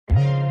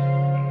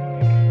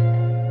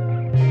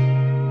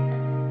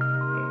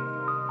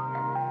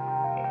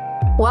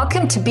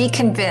Welcome to Be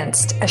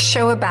Convinced, a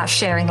show about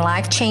sharing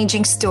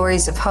life-changing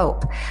stories of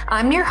hope.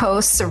 I'm your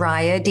host,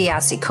 Soraya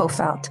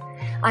Diassi-Kofelt.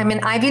 I'm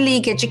an Ivy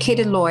League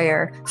educated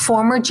lawyer,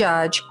 former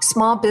judge,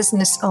 small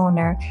business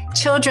owner,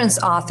 children's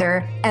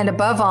author, and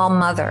above all,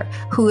 mother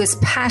who is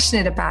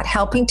passionate about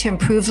helping to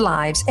improve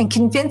lives and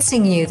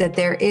convincing you that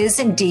there is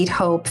indeed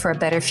hope for a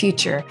better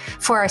future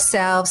for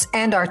ourselves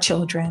and our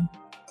children.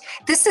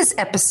 This is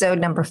episode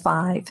number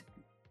 5.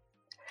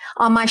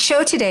 On my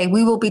show today,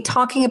 we will be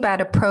talking about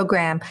a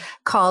program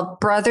called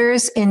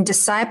Brothers in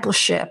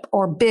Discipleship,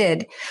 or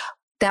BID,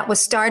 that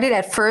was started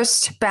at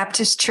First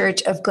Baptist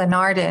Church of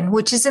Glenarden,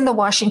 which is in the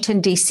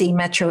Washington, D.C.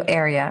 metro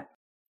area.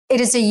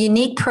 It is a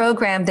unique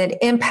program that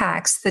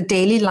impacts the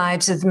daily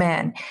lives of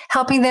men,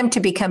 helping them to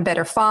become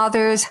better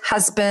fathers,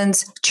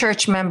 husbands,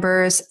 church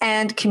members,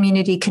 and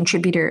community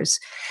contributors.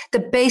 The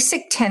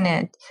basic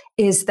tenet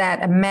is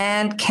that a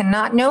man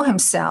cannot know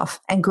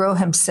himself and grow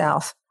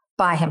himself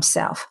by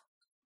himself.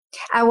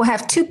 I will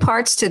have 2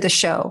 parts to the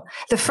show.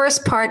 The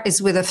first part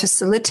is with a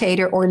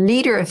facilitator or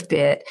leader of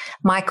BID,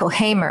 Michael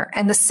Hamer,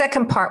 and the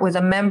second part with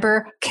a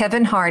member,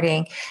 Kevin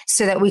Harding,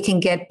 so that we can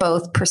get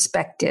both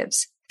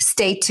perspectives.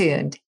 Stay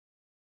tuned.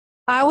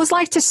 I always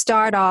like to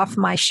start off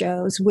my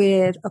shows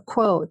with a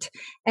quote.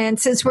 And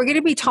since we're going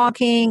to be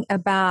talking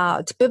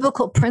about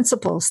biblical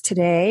principles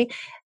today,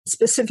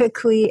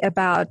 specifically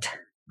about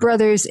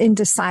brothers in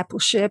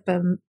discipleship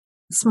and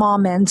small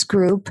men's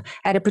group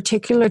at a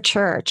particular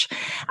church,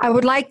 I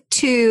would like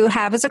to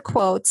have as a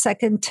quote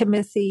 2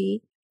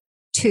 Timothy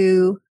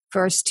 2,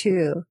 verse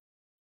 2,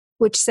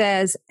 which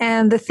says,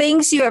 "And the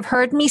things you have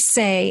heard me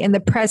say in the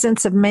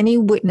presence of many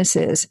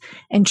witnesses,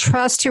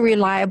 entrust to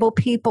reliable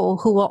people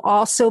who will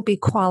also be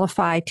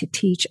qualified to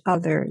teach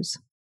others."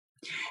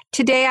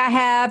 Today I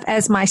have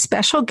as my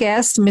special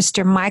guest,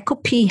 Mr. Michael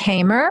P.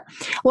 Hamer.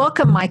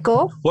 Welcome,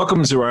 Michael.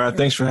 Welcome, Zariah.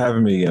 Thanks for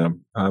having me.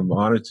 I'm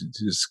honored to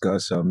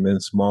discuss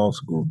men's small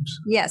groups.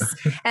 Yes.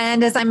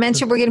 And as I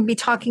mentioned, we're going to be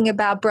talking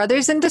about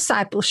Brothers in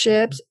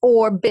Discipleship,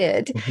 or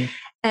BID. Mm-hmm.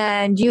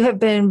 And you have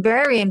been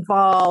very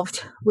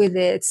involved with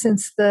it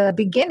since the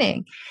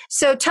beginning.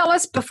 So tell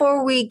us,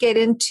 before we get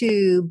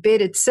into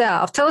BID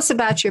itself, tell us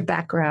about your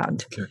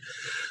background. Okay.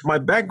 My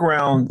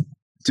background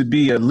to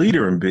be a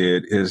leader in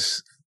BID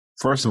is,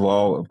 first of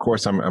all, of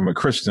course, I'm a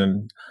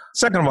Christian.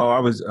 Second of all, I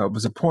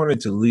was appointed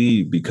to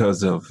lead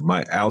because of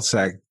my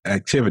outside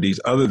activities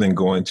other than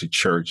going to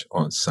church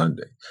on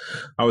Sunday.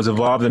 I was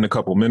involved in a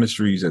couple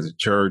ministries as a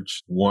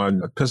church, one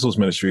epistles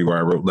ministry where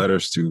I wrote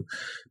letters to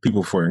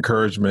people for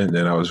encouragement,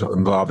 and I was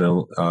involved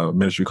in a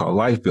ministry called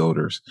Life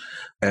Builders.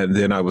 And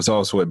then I was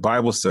also at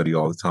Bible study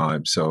all the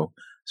time. So,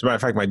 as a matter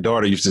of fact, my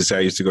daughter used to say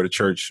I used to go to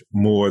church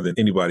more than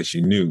anybody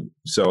she knew.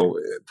 So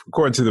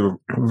according to the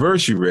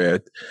verse you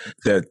read,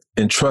 that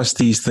entrust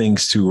these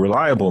things to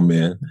reliable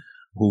men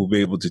who will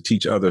be able to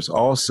teach others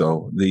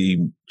also, the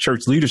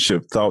church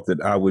leadership thought that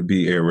I would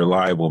be a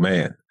reliable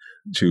man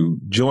to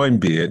join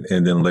BID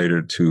and then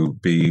later to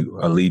be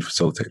a lead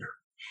facilitator.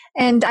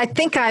 And I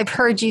think I've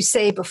heard you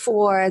say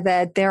before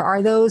that there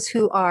are those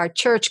who are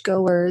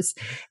churchgoers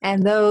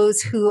and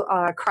those who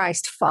are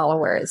Christ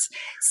followers.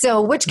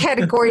 So which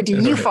category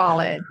do you fall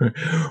in?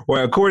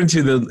 Well, according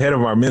to the head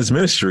of our men's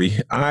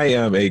ministry, I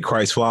am a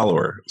Christ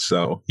follower.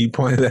 So he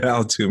pointed that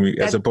out to me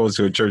as opposed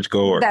to a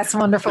churchgoer. That's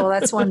wonderful.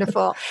 That's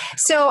wonderful.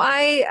 So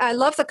I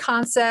love the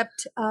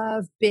concept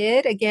of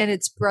BID. Again,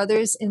 it's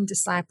Brothers in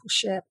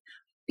Discipleship,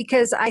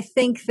 because I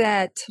think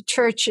that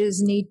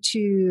churches need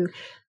to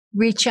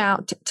reach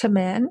out to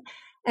men.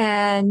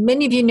 And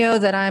many of you know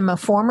that I'm a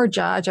former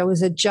judge. I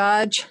was a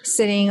judge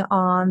sitting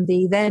on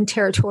the then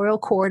territorial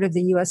court of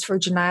the U.S.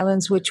 Virgin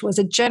Islands, which was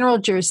a general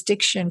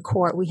jurisdiction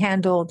court. We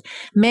handled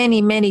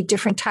many, many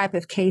different type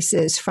of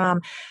cases,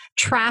 from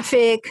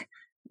traffic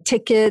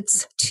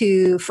tickets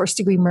to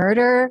first-degree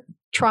murder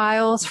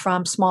trials,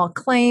 from small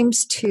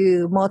claims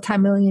to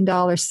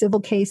multi-million-dollar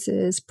civil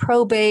cases,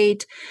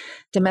 probate,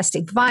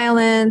 domestic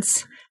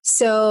violence.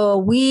 So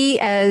we,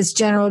 as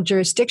general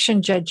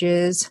jurisdiction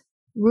judges,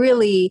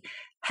 really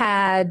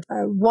had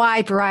a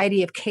wide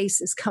variety of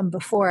cases come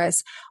before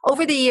us.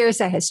 Over the years,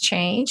 that has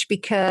changed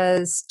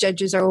because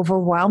judges are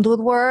overwhelmed with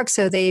work.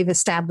 So they've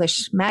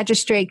established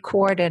magistrate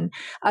court and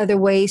other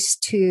ways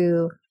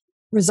to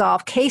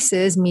resolve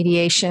cases,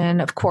 mediation,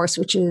 of course,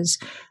 which is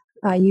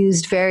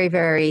used very,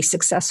 very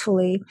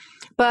successfully.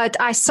 But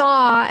I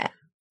saw,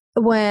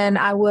 when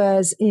I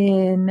was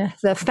in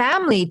the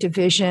family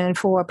division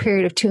for a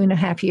period of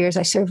 2.5 years,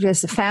 I served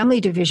as the family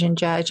division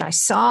judge. I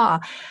saw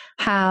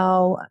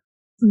how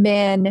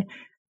men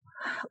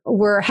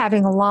were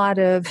having a lot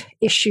of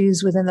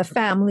issues within the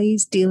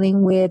families,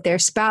 dealing with their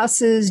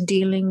spouses,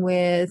 dealing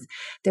with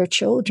their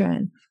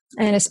children,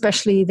 and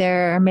especially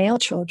their male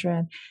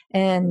children.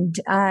 And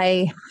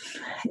I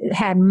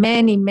had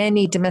many,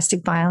 many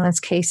domestic violence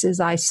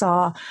cases. I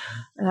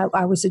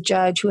was a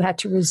judge who had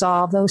to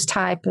resolve those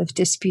type of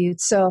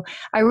disputes. So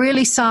I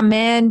really saw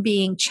men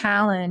being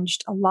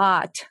challenged a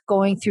lot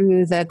going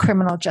through the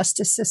criminal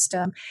justice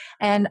system.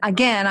 And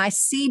again, I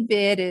see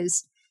BID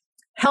as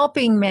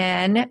helping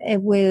men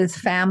with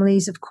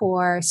families, of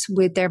course,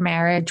 with their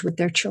marriage, with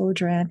their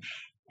children,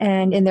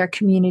 and in their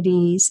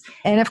communities,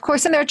 and of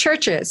course in their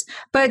churches.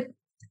 But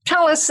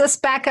tell us, let's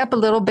back up a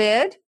little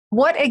bit.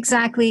 What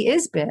exactly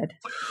is BID?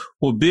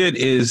 Well, BID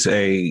is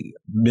a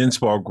men's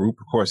small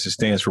group. Of course, it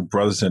stands for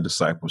Brothers in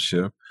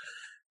Discipleship.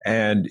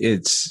 And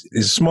it's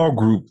a small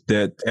group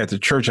that at the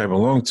church I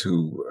belong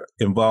to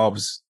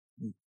involves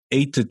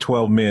 8 to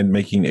 12 men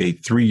making a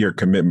 3-year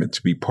commitment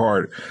to be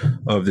part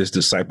of this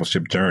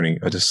discipleship journey.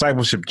 A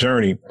discipleship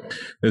journey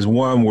is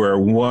one where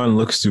one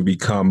looks to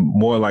become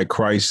more like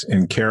Christ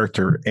in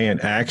character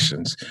and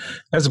actions,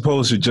 as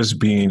opposed to just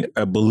being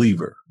a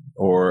believer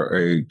or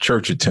a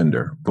church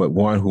attender, but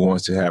one who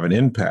wants to have an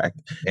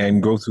impact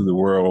and go through the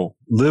world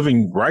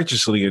living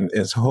righteously and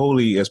as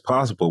holy as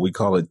possible. We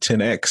call it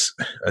 10X,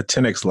 a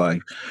 10X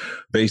life,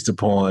 based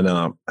upon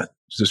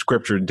the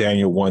scripture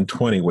Daniel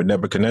 1:20, where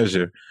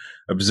Nebuchadnezzar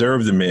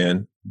observed the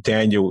men,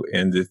 Daniel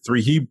and the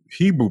 3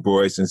 Hebrew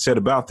boys, and said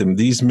about them,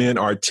 these men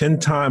are 10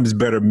 times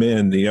better men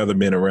than the other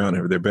men around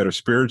here. They're better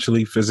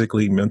spiritually,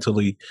 physically,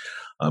 mentally,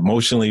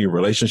 emotionally,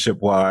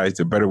 relationship-wise.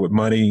 They're better with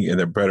money, and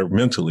they're better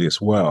mentally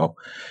as well.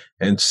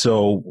 And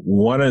so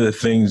one of the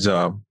things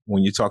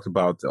when you talk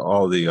about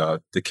all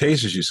the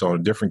cases you saw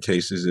in different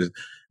cases is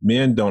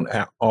men don't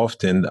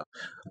often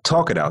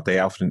talk it out. They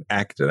often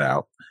act it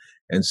out.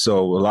 And so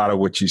a lot of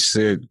what you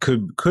said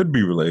could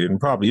be related and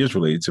probably is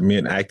related to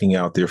men acting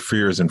out their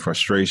fears and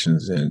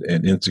frustrations and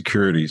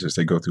insecurities as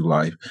they go through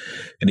life.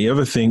 And the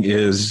other thing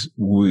is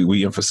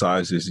we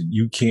emphasize is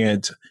you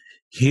can't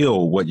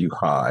heal what you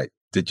hide,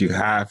 that you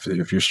have,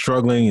 if you're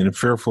struggling and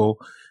fearful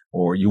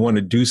or you want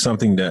to do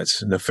something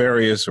that's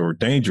nefarious or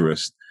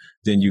dangerous,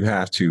 then you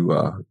have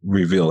to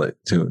reveal it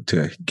to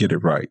get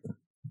it right.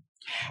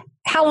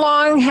 How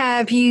long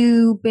have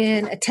you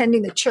been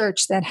attending the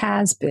church that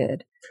has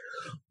BID?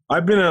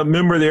 I've been a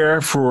member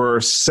there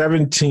for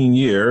 17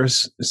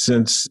 years,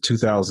 since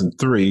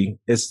 2003.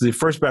 It's the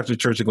First Baptist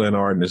Church of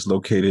Glenarden. It's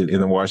located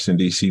in the Washington,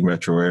 D.C.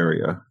 metro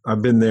area.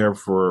 I've been there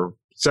for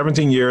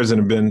 17 years and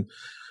have been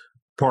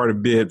part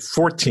of BID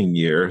 14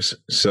 years.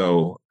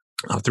 So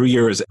 3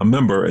 years a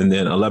member and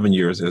then 11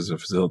 years as a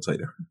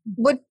facilitator.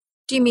 What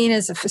do you mean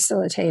as a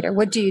facilitator?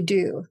 What do you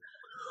do?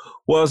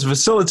 Well, as a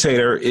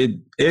facilitator,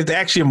 it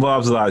actually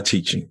involves a lot of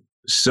teaching.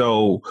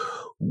 So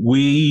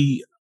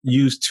we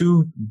use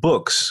 2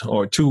 books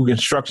or 2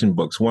 instruction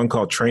books, one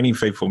called Training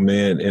Faithful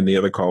Men and the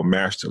other called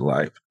Master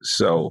Life.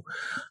 So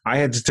I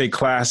had to take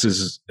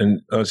classes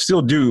and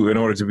still do in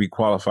order to be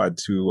qualified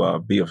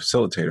to be a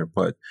facilitator.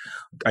 But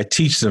I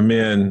teach the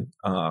men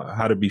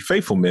how to be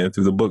faithful men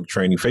through the book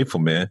Training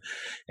Faithful Men.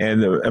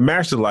 And a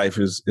Master Life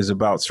is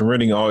about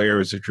surrendering all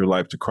areas of your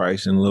life to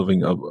Christ and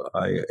living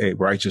a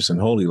righteous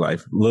and holy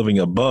life, living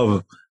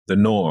above the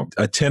norm,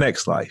 a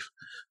 10X life.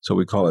 So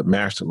we call it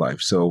Master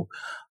Life. So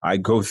I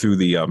go through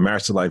the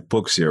Master Life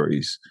book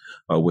series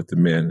with the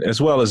men, as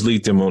well as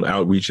lead them on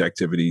outreach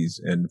activities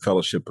and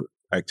fellowship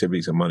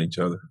activities among each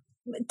other.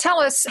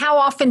 Tell us, how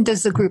often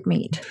does the group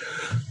meet?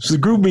 So the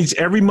group meets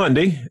every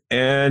Monday,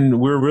 and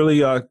we're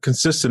really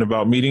consistent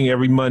about meeting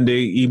every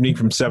Monday evening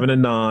from 7 to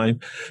 9,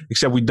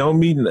 except we don't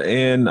meet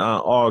in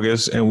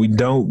August, and we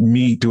don't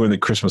meet during the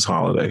Christmas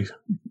holiday.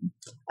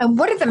 And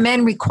what are the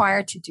men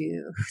required to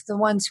do, the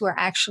ones who are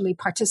actually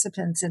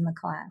participants in the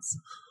class?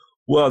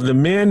 Well, the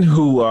men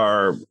who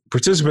are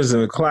participants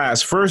in the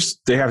class,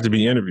 first, they have to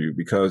be interviewed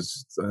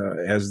because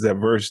as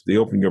the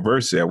opening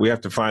verse said, we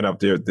have to find out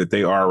that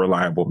they are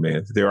reliable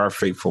men, that they are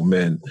faithful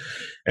men,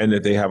 and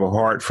that they have a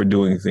heart for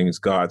doing things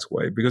God's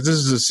way, because this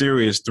is a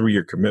serious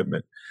 3-year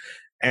commitment.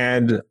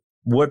 And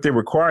what they're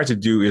required to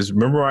do is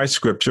memorize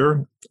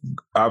scripture,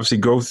 obviously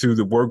go through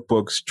the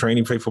workbooks,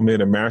 Training Faithful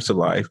Men and Master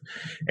Life,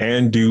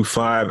 and do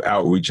 5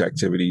 outreach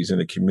activities in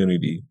the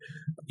community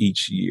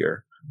each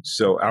year.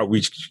 So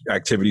outreach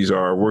activities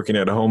are working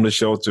at a homeless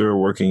shelter,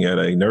 working at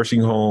a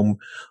nursing home,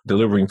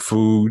 delivering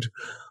food.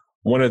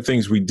 One of the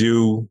things we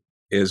do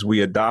is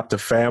we adopt a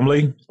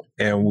family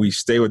and we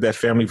stay with that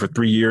family for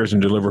 3 years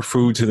and deliver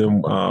food to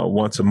them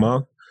once a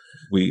month.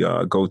 We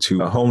go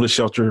to a homeless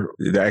shelter.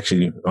 It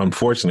actually,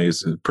 unfortunately,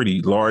 is a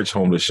pretty large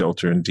homeless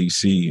shelter in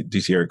D.C.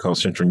 area called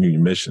Central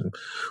Union Mission,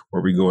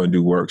 where we go and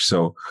do work.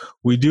 So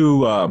we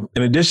do,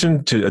 in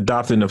addition to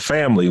adopting a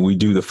family, we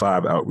do the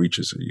 5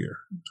 outreaches a year.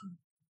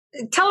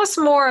 Tell us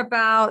more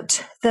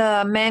about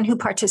the men who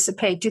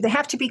participate. Do they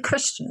have to be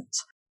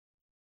Christians?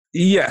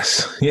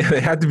 Yes. Yeah, they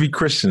have to be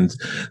Christians.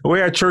 The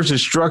way our church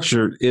is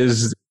structured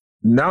is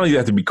not only do they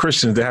have to be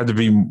Christians, they have to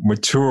be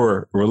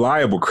mature,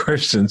 reliable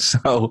Christians.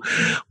 So,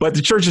 but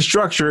the church's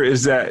structure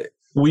is that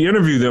we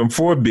interview them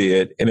for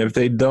BID, and if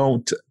they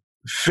don't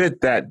fit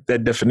that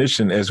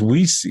definition as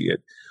we see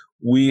it,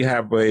 we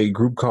have a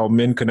group called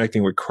Men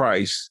Connecting with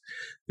Christ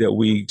that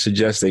we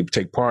suggest they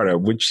take part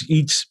of, which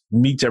each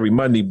meets every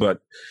Monday,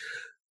 but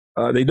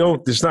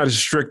there's not as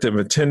strict of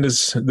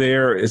attendance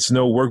there. It's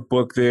no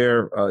workbook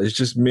there. It's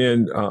just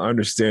men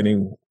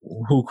understanding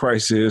who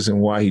Christ is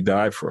and why he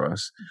died for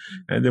us.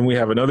 And then we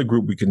have another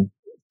group we can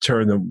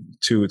turned them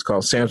to, it's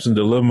called Samson's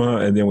Dilemma.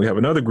 And then we have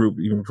another group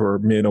even for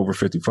men over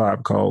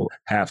 55 called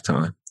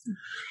Halftime.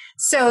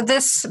 So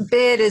this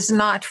bid is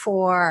not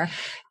for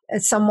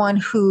someone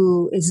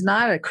who is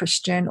not a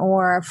Christian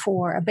or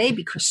for a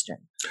baby Christian.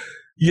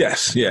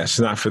 Yes,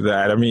 not for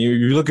that. I mean,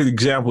 you look at the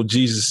example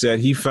Jesus said,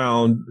 he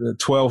found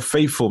 12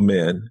 faithful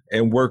men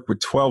and worked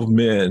with 12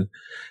 men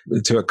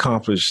to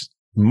accomplish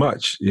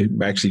much. It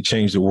actually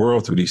changed the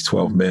world through these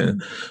 12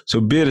 men.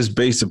 So bid is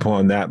based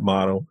upon that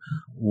model.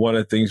 One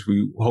of the things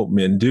we hope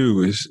men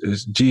do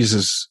is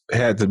Jesus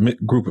had the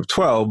group of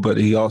 12, but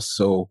he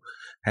also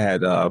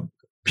had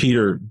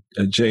Peter,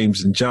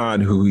 James, and John,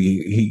 who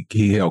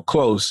he held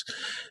close.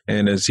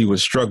 And as he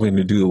was struggling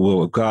to do the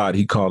will of God,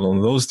 he called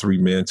on those three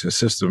men to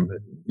assist him.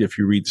 If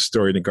you read the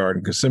story in the Garden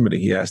of Gethsemane,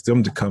 he asked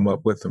them to come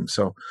up with him.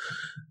 So,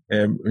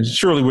 and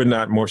surely we're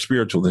not more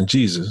spiritual than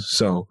Jesus.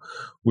 So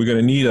we're going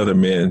to need other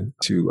men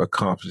to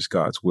accomplish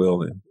God's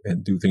will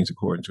and do things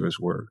according to his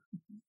word.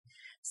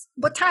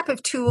 What type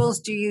of tools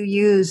do you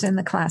use in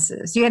the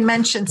classes? You had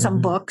mentioned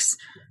some books.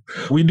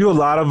 We do a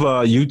lot of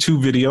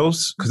YouTube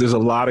videos because there's a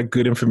lot of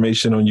good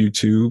information on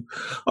YouTube.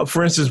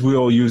 For instance,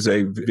 we'll use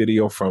a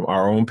video from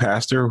our own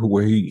pastor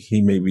where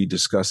he may be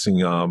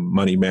discussing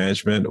money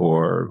management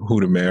or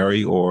who to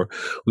marry, or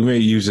we may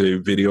use a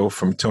video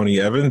from Tony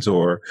Evans,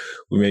 or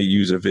we may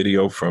use a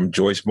video from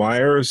Joyce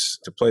Myers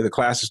to play. The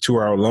class is 2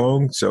 hours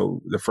long,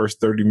 so the first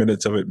 30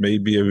 minutes of it may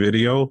be a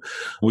video.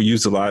 We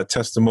use a lot of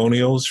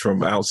testimonials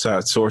from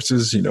outside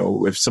sources. You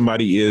know, if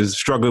somebody is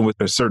struggling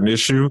with a certain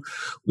issue,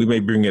 we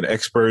may bring an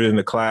expert in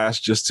the class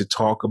just to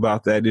talk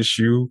about that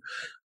issue.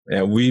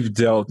 And we've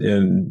dealt,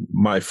 in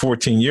my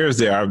 14 years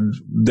there, I've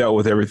dealt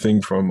with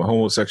everything from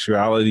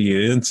homosexuality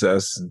and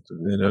incest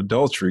and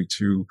adultery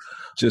to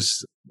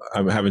just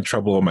I'm having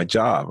trouble on my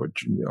job or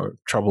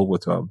trouble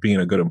with being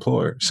a good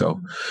employer. So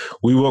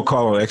we will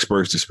call on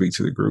experts to speak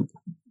to the group.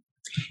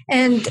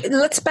 And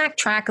let's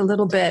backtrack a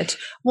little bit.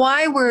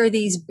 Why were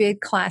these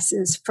bid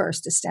classes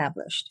first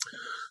established?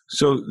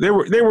 So they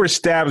were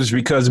established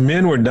because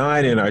men were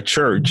dying in our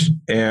church,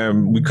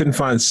 and we couldn't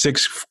find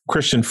 6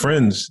 Christian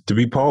friends to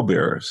be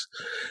pallbearers.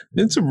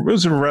 It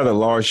was a rather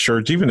large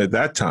church even at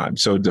that time.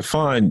 So to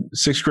find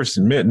 6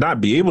 Christian men,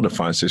 not be able to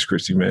find 6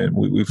 Christian men,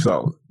 we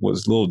felt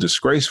was a little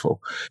disgraceful.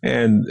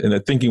 And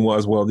the thinking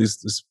was, well,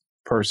 this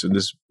person,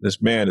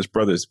 this man, his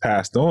brother has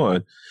passed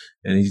on,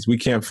 and we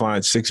can't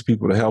find 6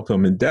 people to help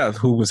him in death.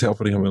 Who was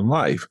helping him in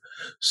life?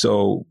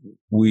 So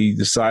we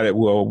decided,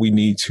 well,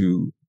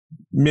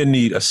 men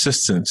need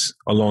assistance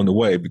along the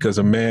way because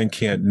a man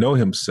can't know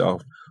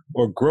himself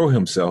or grow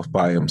himself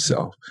by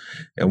himself.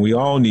 And we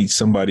all need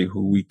somebody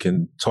who we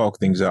can talk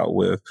things out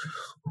with,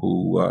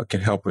 who can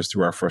help us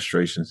through our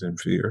frustrations and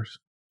fears.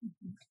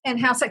 And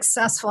how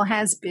successful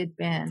has BID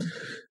been?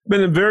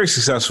 Been very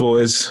successful.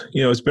 It's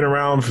been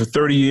around for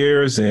 30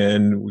 years,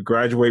 and we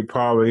graduate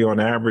probably on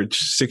average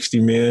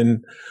 60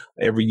 men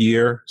every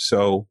year.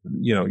 So,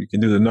 you can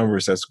do the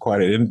numbers. That's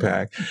quite an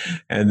impact.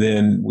 And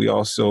then we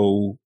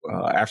also,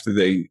 after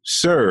they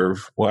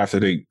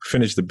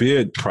finish the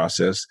bid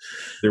process,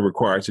 they're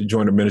required to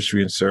join the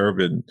ministry and serve.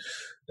 And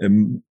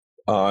in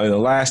the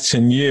last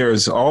 10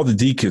 years, all the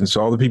deacons,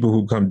 all the people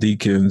who become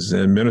deacons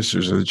and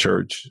ministers of the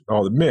church,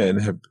 all the men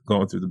have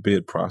gone through the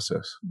bid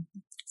process.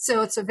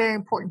 So it's a very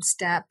important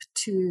step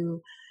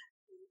to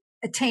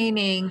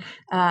attaining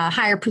a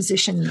higher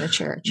position in the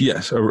church.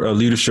 Yes, a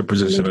leadership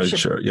position in the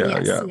church.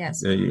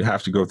 Yes. Yeah, you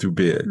have to go through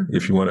bid. Mm-hmm.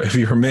 If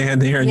you're a man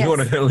there and you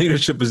want a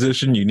leadership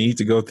position, you need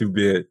to go through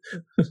bid.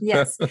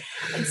 Yes.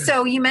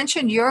 So you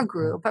mentioned your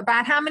group.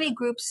 About how many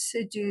groups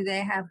do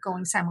they have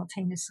going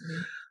simultaneously?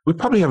 We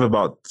probably have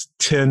about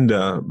 10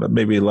 to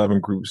maybe 11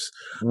 groups.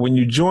 When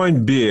you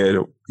join BID,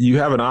 you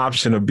have an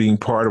option of being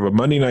part of a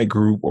Monday night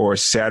group or a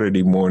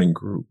Saturday morning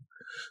group.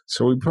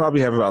 So we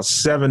probably have about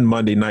 7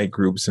 Monday night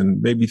groups and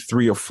maybe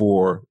 3 or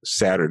 4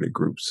 Saturday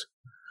groups.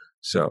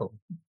 So,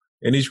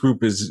 and each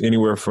group is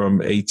anywhere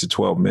from 8 to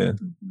 12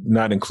 men,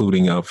 not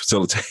including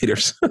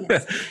facilitators,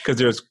 because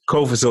there's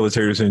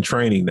co-facilitators in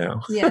training now.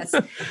 Yes.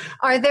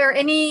 Are there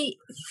any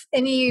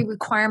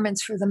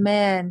requirements for the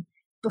men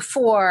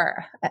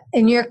before,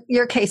 in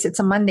your case, it's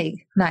a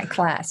Monday night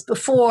class,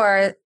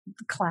 before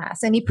the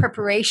class, any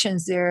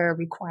preparations they're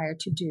required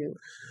to do?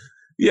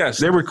 Yes,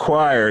 they're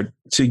required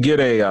to get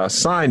a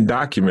signed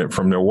document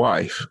from their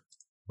wife,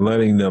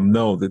 letting them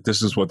know that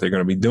this is what they're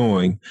going to be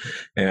doing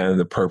and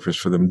the purpose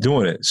for them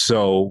doing it.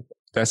 So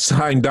that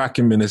signed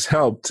document has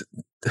helped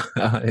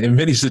in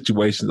many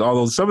situations,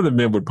 although some of the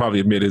men would probably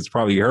admit it's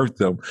probably hurt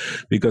them,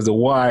 because the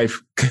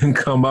wife can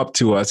come up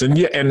to us. And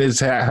it's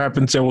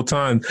happened several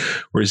times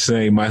where he's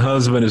saying, my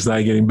husband is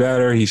not getting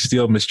better. He's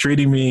still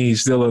mistreating me.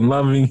 He's still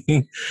unloving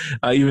me.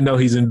 Even though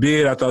he's in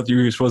bed, I thought you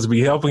were supposed to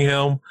be helping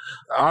him.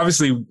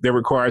 Obviously, they're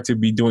required to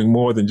be doing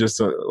more than just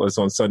what's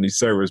on Sunday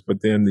service,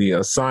 but then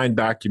the signed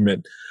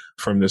document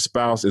from the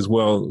spouse as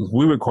well,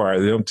 we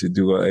require them to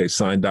do a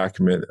signed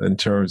document in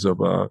terms of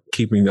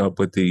keeping up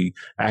with the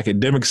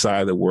academic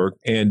side of the work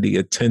and the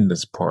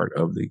attendance part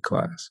of the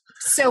class.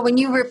 So when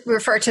you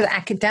refer to the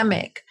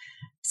academic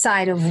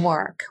side of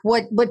work,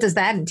 what does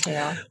that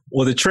entail?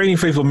 Well, the Training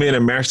Faithful Men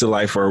and Marriage to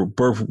Life are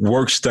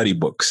work study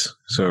books.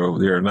 So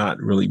they're not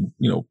really,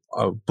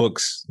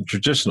 books,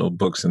 traditional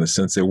books in a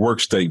sense. They're work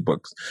study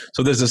books.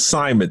 So there's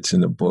assignments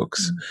in the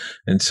books.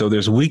 Mm-hmm. And so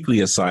there's weekly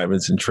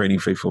assignments in Training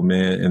Faithful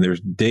Men, and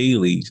there's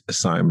daily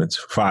assignments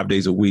 5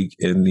 days a week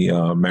in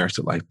the Marriage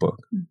to Life book.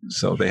 Mm-hmm.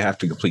 So they have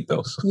to complete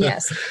those.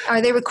 Yes.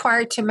 Are they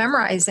required to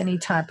memorize any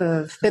type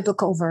of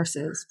biblical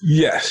verses?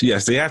 Yes.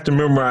 They have to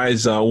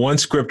memorize one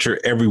scripture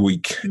every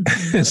week.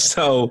 Mm-hmm.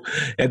 So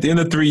at the end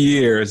of 3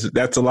 years,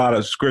 that's a lot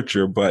of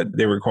scripture, but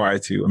they're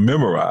required to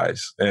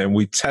memorize. And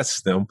we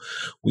test them.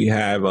 We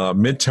have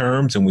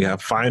midterms, and we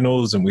have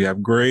finals, and we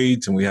have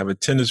grades, and we have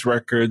attendance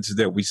records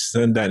that we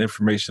send that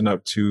information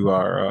up to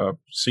our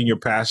senior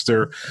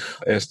pastor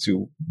as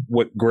to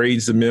what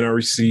grades the men are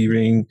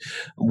receiving,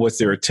 what's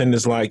their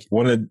attendance like.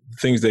 One of the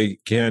things they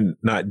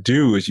cannot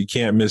do is you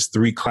can't miss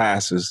 3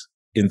 classes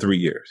in 3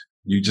 years.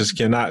 You just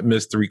cannot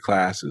miss 3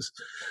 classes.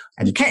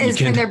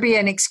 Can there be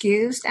an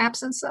excused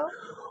absence, though?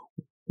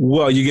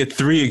 Well, you get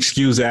 3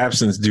 excused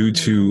absence due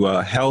to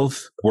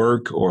health,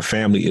 work, or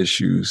family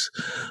issues.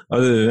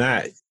 Other than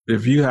that,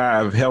 if you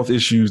have health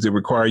issues that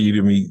require you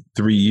to meet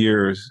 3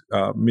 years,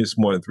 miss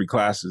more than 3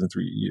 classes in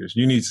 3 years,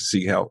 you need to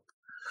seek help.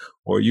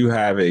 Or you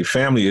have a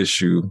family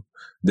issue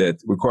that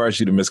requires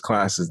you to miss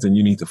classes, then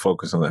you need to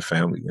focus on that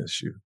family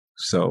issue.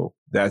 So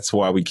that's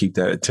why we keep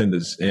that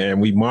attendance, and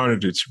we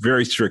monitor it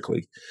very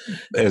strictly.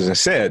 As I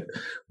said,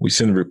 we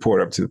send a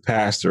report up to the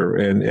pastor,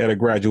 and at a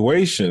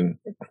graduation,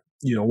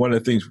 one of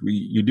the things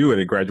you do at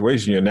a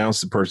graduation, you announce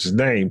the person's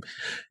name,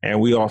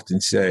 and we often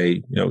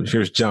say,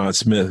 here's John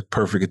Smith,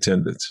 perfect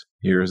attendance.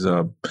 Here's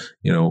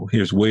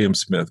William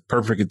Smith,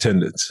 perfect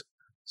attendance.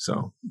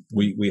 So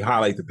we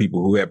highlight the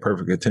people who had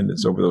perfect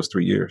attendance over those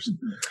 3 years.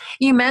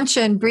 You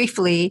mentioned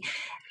briefly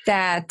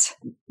that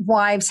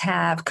wives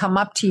have come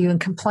up to you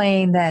and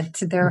complained that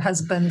their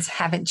husbands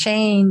haven't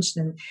changed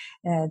and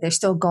they're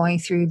still going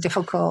through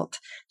difficult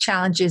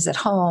challenges at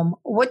home.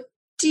 What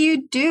do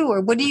you do,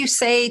 or what do you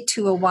say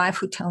to a wife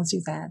who tells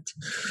you that?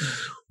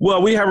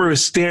 Well, we have a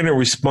standard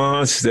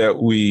response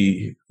that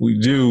we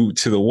do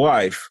to the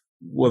wife.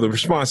 Well, the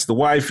response to the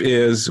wife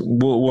is,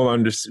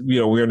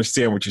 we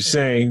understand what you're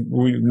saying.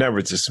 We never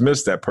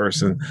dismiss that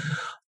person.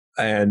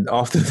 And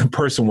often the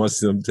person wants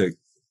them to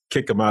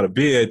kick them out of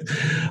bed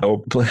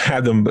or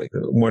have them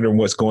wondering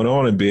what's going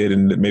on in bed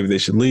and maybe they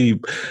should leave.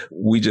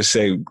 We just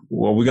say,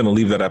 well, we're going to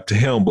leave that up to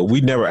him. But we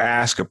never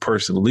ask a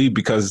person to leave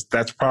because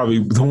that's probably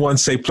the one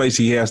safe place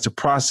he has to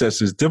process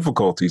his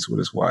difficulties with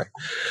his wife.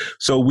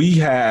 So we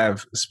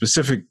have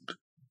specific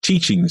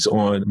teachings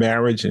on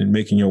marriage and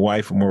making your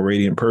wife a more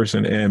radiant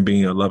person and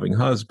being a loving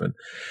husband.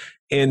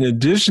 In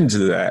addition to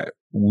that,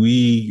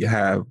 we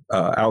have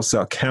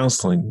outside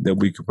counseling that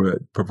we could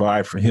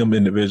provide for him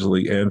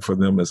individually and for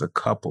them as a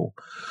couple.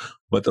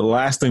 But the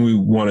last thing we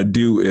want to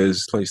do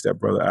is place that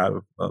brother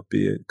out of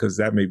bed, because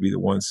that may be the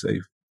one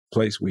safe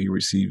place where he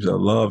receives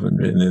love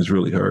and is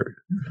really heard.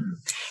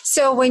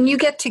 So when you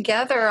get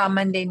together on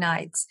Monday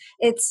nights,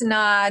 it's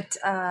not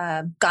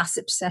a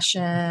gossip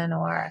session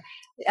or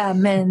a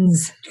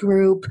men's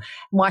group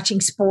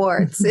watching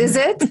sports, is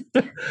it?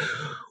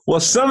 Well,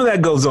 some of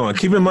that goes on.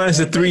 Keep in mind, it's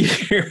a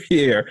 3-year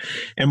year.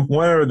 And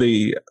one of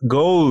the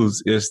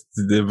goals is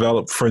to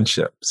develop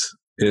friendships,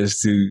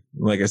 is to,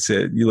 like I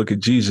said, you look at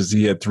Jesus,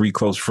 he had 3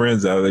 close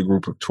friends out of the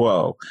group of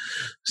 12.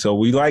 So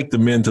we like the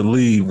men to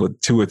leave with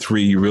 2 or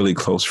 3 really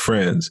close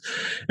friends.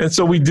 And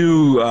so we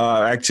do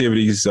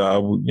activities,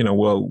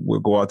 we'll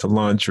go out to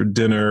lunch or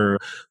dinner.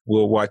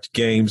 We'll watch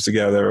games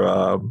together.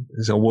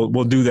 So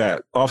we'll do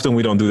that. Often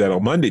we don't do that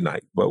on Monday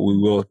night, but we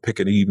will pick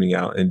an evening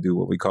out and do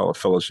what we call a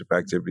fellowship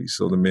activity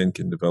so the men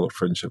can develop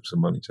friendships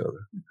among each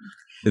other.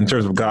 In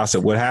terms of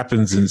gossip, what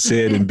happens and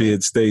said in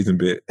bed stays in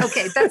bed.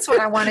 Okay, that's what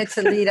I wanted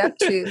to lead up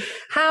to.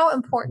 How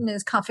important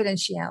is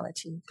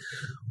confidentiality?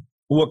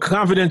 Well,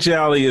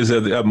 confidentiality is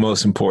of the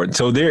utmost importance.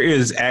 So there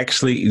is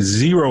actually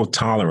zero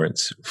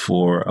tolerance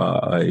for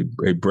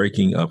a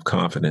breaking of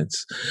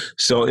confidence.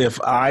 So if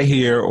I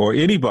hear, or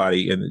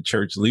anybody in the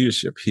church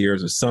leadership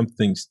hears, of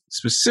something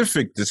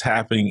specific that's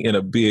happening in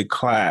a big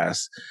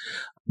class,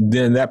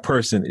 then that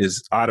person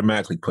is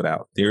automatically put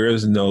out. There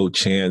is no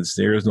chance.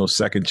 There is no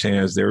second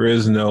chance. There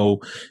is no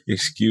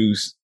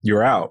excuse.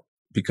 You're out,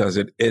 because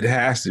it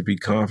has to be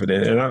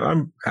confident.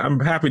 And I'm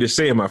happy to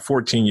say in my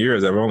 14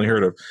 years, I've only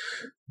heard of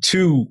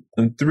 2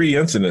 and 3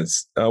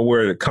 incidents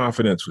where the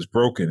confidence was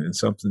broken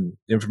and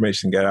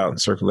information got out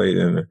and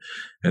circulated in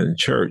the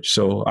church.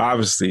 So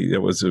obviously there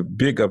was a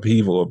big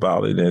upheaval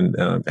about it, and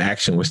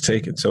action was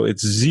taken. So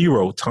it's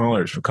zero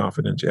tolerance for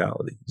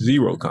confidentiality,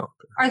 zero confidence.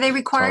 Are they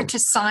required to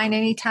sign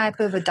any type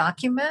of a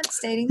document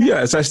stating that? Yeah,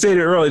 as I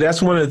stated earlier,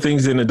 that's one of the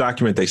things in the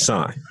document they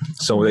sign.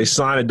 So they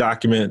sign a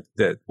document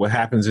that what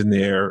happens in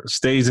there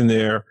stays in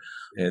there,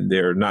 and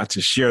they're not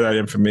to share that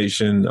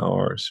information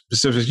or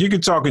specifics. You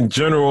can talk in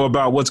general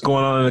about what's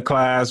going on in the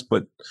class,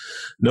 but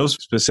no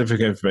specific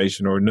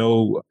information or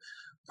no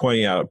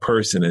pointing out a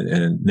person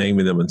and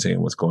naming them and saying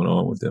what's going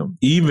on with them,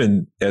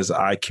 even as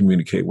I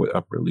communicate with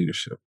upper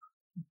leadership.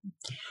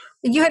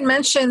 You had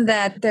mentioned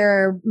that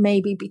there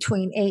may be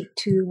between 8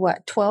 to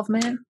 12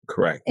 men?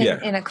 Correct.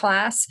 In a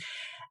class.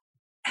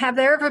 Have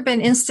there ever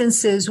been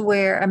instances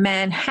where a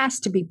man has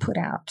to be put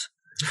out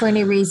for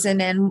any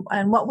reason,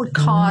 and what would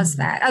cause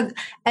that?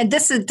 And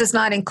this does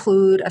not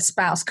include a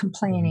spouse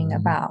complaining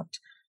about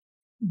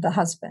the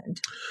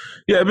husband.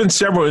 Yeah, there have been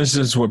several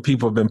instances where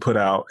people have been put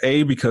out,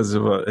 because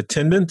of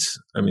attendance.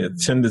 I mean,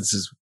 attendance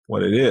is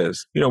what it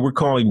is. We're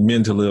calling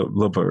men to live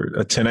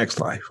a 10X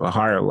life, a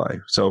higher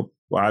life. So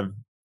I've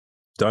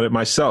done it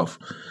myself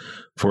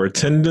for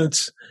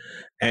attendance.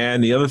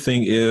 And the other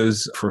thing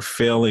is for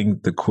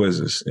failing the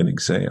quizzes and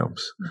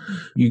exams. Mm-hmm.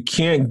 You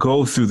can't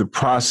go through the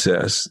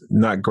process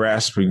not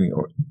grasping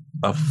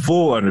a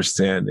full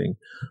understanding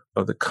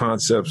of the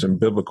concepts and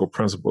biblical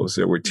principles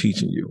that we're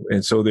teaching you.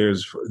 And so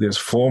there's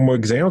formal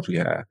exams we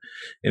have.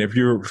 And if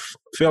you're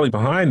failing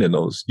behind in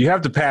those, you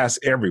have to pass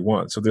every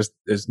one. So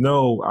there's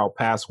no, I'll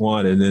pass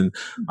one and then,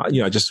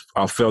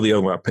 I'll fail the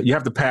other one. You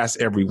have to pass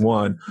every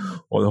one,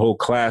 or the whole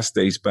class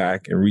stays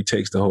back and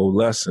retakes the whole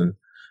lesson,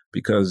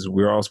 because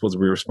we're all supposed to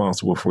be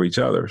responsible for each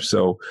other.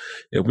 So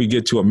if we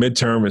get to a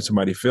midterm and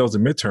somebody fails the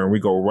midterm, we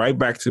go right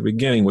back to the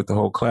beginning with the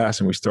whole class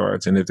and we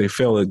start. And if they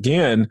fail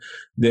again,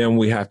 then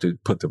we have to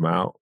put them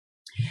out.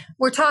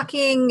 We're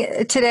talking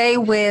today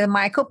with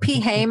Michael P.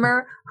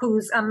 Hamer,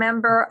 who's a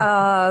member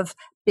of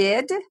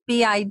BID,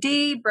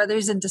 B-I-D,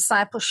 Brothers in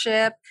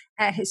Discipleship,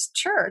 at his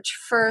church,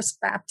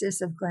 First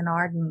Baptist of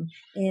Glenarden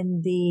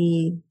in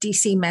the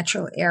DC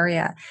metro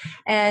area.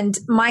 And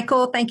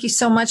Michael, thank you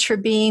so much for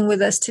being with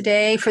us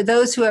today. For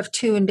those who have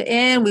tuned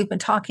in, we've been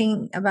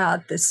talking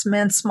about this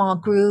men's small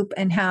group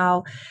and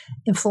how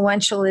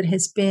influential it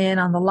has been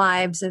on the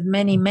lives of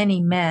many,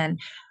 many men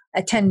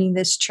attending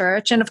this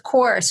church. And of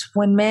course,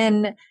 when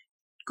men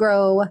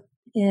grow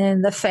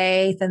in the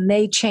faith and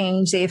they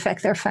change, they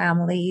affect their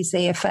families,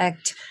 they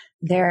affect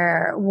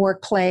their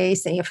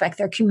workplace, they affect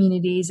their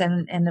communities,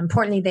 and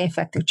importantly, they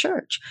affect their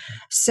church.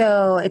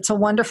 So it's a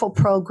wonderful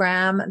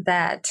program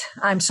that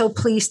I'm so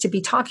pleased to be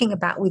talking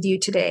about with you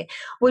today.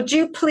 Would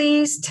you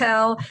please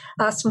tell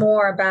us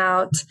more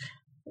about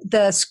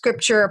the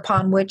scripture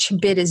upon which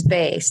BID is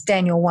based,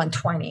 Daniel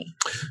 1:20?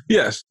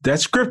 Yes,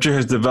 that scripture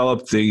has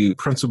developed the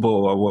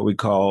principle of what we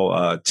call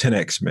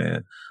 10X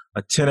man.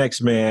 A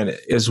 10X man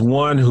is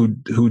one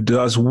who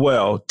does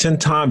well 10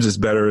 times as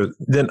better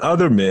than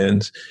other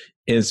men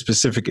in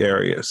specific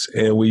areas.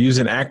 And we use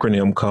an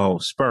acronym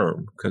called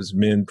SPERM, because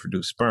men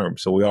produce sperm.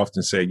 So we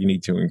often say you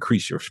need to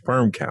increase your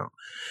sperm count.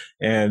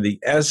 And the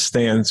S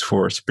stands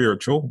for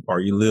spiritual. Are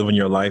you living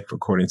your life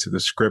according to the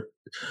script?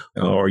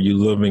 Or are you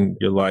living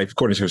your life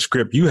according to a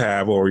script you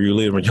have, or are you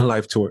living your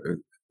life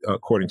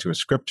according to a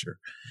scripture?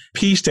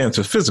 P stands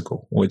for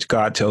physical, which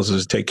God tells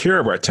us to take care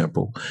of our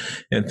temple,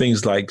 and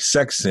things like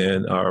sex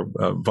sin or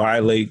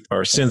violate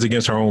our sins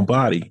against our own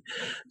body.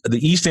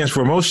 The E stands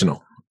for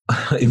emotional.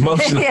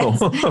 Emotional,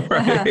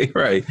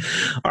 right.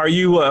 Are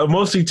you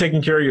emotionally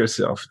taking care of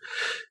yourself?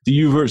 Do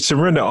you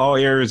surrender all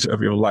areas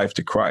of your life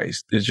to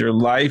Christ? Is your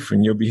life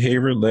and your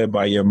behavior led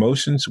by your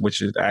emotions, which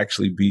should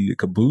actually be the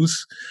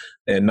caboose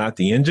and not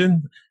the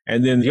engine?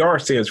 And then the R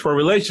stands for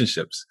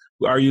relationships.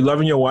 Are you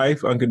loving your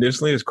wife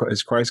unconditionally, as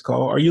Christ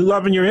called? Are you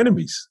loving your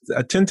enemies?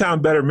 A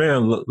 10-time better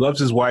man loves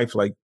his wife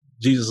like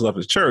Jesus loved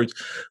his church.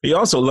 He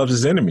also loves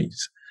his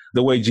enemies,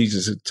 the way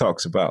Jesus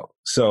talks about.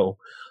 So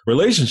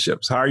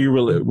relationships, how are you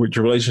with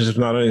your relationships,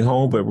 not only at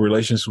home, but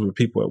relationships with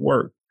people at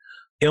work?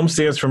 M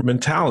stands for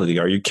mentality.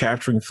 Are you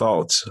capturing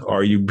thoughts?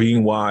 Are you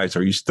being wise?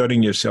 Are you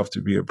studying yourself to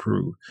be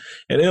approved?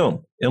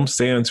 And M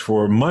stands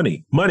for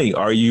money. Money,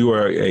 are you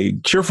a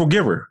cheerful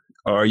giver?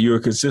 Are you a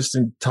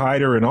consistent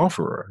tither and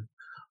offerer?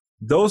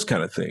 Those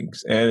kind of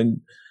things. And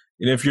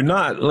if you're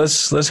not,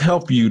 let's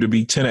help you to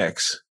be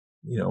 10X.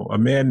 A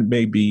man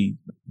may be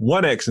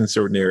 1X in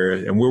certain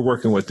areas, and we're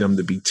working with them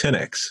to be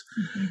 10X.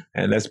 Mm-hmm.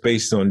 And that's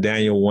based on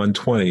Daniel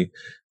 1:20.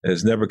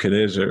 As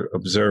Nebuchadnezzar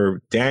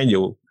observed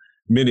Daniel,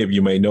 many of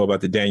you may know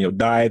about the Daniel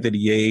diet that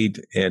he ate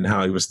and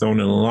how he was thrown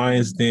in the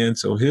lion's den.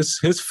 So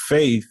his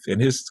faith and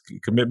his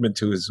commitment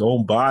to his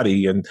own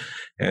body and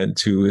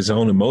to his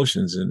own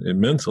emotions and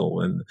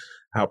mental, and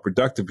how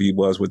productive he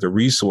was with the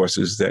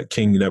resources that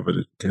King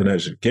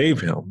Nebuchadnezzar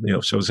gave him,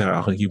 shows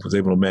how he was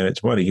able to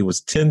manage money. He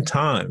was 10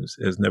 times,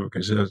 as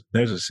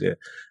Nebuchadnezzar said,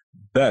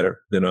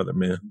 better than other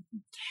men.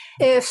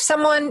 If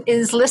someone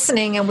is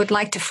listening and would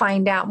like to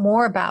find out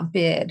more about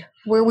BID,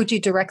 where would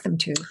you direct them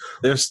to?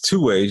 There's 2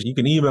 ways. You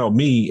can email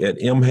me at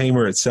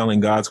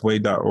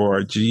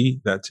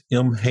mhamer@sellinggodsway.org. That's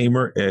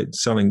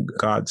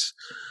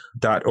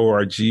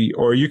mhamer@sellinggods.org.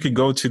 Or you can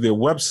go to the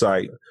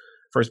website,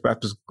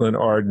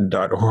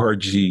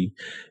 firstbaptistglenarden.org,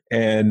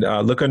 and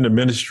look under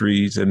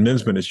ministries and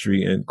men's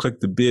ministry and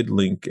click the BID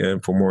link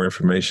for more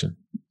information.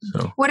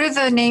 So, what are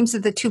the names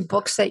of the 2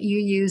 books that you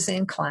use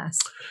in class?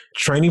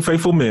 Training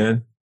Faithful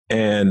Men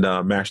and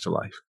Master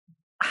Life.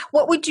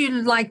 What would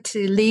you like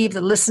to leave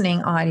the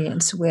listening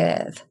audience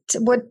with?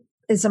 What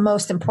is the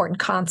most important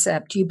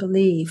concept you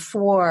believe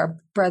for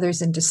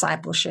Brothers in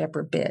Discipleship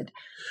or BID?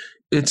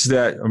 It's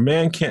that a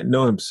man can't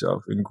know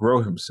himself and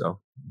grow himself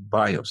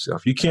by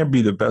himself. You can't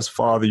be the best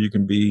father you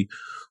can be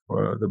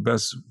or the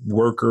best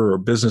worker or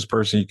business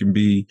person you can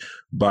be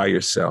by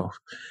yourself.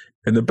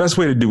 And the best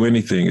way to do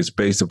anything is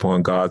based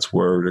upon God's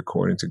word,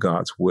 according to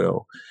God's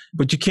will.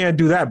 But you can't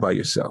do that by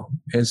yourself.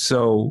 And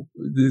so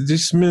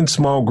this men's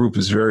small group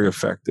is very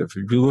effective.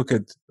 If you look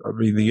at,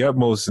 the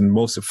utmost and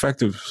most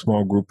effective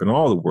small group in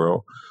all the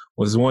world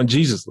was the one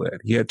Jesus led.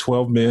 He had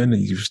 12 men,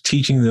 and he was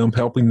teaching them,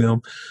 helping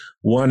them.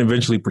 One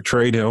eventually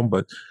portrayed him,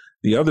 but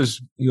the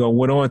others,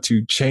 went on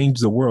to change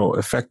the world,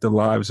 affect the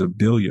lives of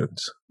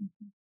billions.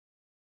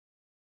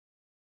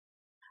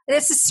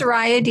 This is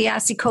Soraya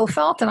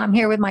Diassi-Kofelt, and I'm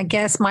here with my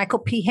guest, Michael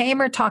P.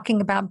 Hamer, talking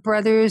about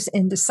Brothers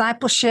in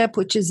Discipleship,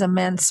 which is a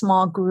men's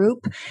small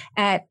group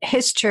at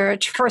his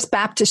church, First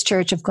Baptist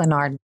Church of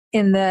Glenarden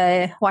in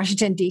the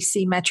Washington,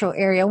 D.C. metro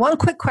area. One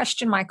quick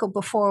question, Michael,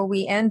 before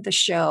we end the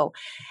show.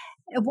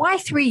 Why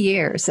 3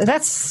 years?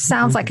 That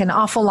sounds like an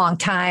awful long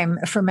time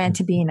for men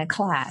to be in a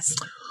class.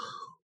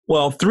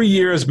 Well, 3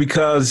 years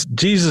because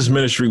Jesus'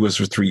 ministry was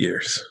for 3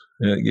 years.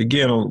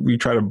 Again, we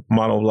try to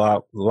model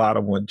a lot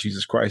of what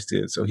Jesus Christ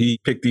did. So he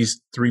picked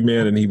these 3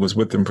 men and he was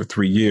with them for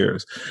 3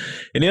 years.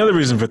 And the other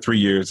reason for 3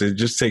 years, it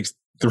just takes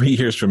 3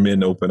 years for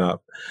men to open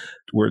up.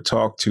 We're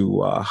taught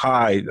to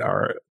hide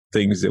our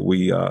things that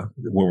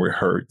when we're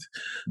hurt.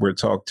 We're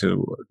taught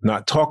to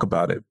not talk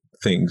about it.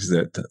 Things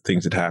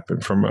that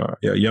happen from a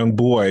young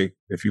boy.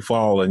 If you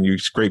fall and you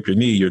scrape your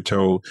knee, you're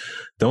told,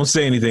 don't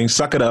say anything,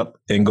 suck it up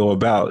and go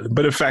about.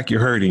 But in fact, you're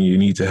hurting. You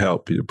need to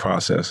help you to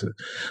process it.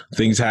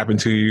 Things happen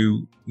to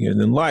you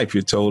in life.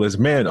 You're told as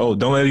a man, don't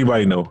let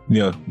anybody know.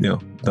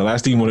 The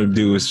last thing you want to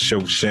do is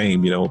show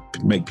shame,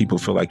 make people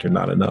feel like you're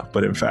not enough.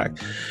 But in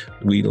fact,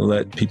 we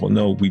let people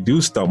know we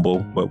do stumble,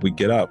 but we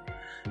get up.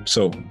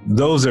 So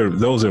those are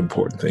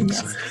important things.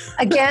 Yes.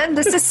 Again,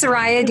 this is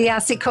Soraya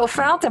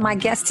Diassi-Kofelt, and my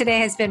guest today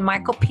has been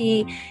Michael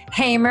P.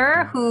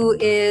 Hamer, who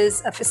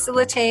is a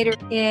facilitator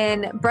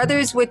in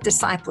Brothers with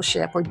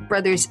Discipleship, or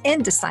Brothers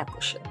in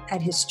Discipleship at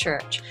his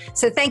church.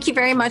 So thank you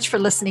very much for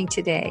listening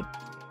today.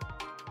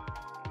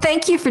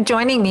 Thank you for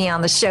joining me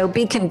on the show,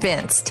 Be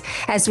Convinced,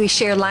 as we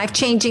share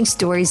life-changing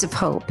stories of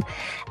hope.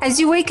 As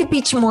you wake up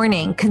each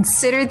morning,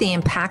 consider the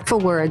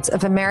impactful words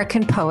of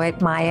American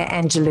poet Maya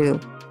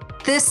Angelou.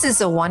 This is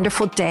a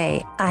wonderful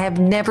day. I have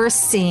never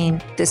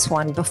seen this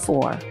one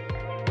before.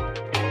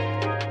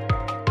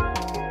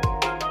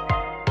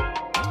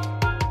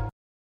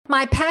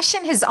 My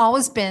passion has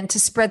always been to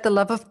spread the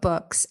love of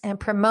books and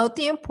promote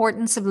the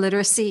importance of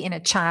literacy in a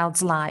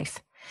child's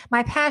life.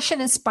 My passion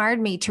inspired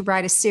me to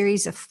write a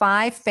series of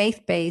 5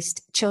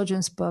 faith-based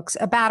children's books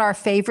about our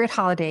favorite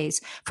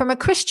holidays from a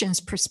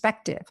Christian's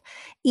perspective: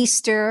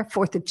 Easter,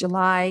 4th of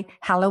July,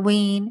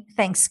 Halloween,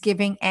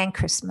 Thanksgiving, and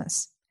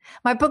Christmas.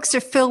 My books are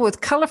filled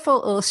with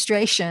colorful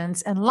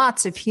illustrations and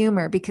lots of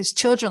humor because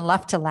children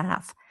love to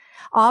laugh.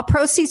 All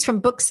proceeds from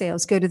book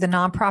sales go to the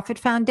nonprofit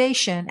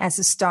foundation as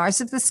the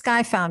Stars of the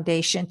Sky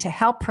Foundation to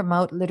help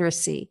promote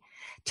literacy.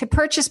 To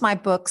purchase my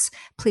books,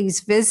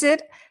 please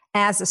visit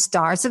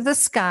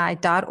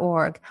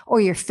asthestarsofthesky.org or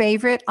your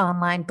favorite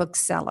online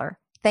bookseller.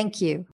 Thank you.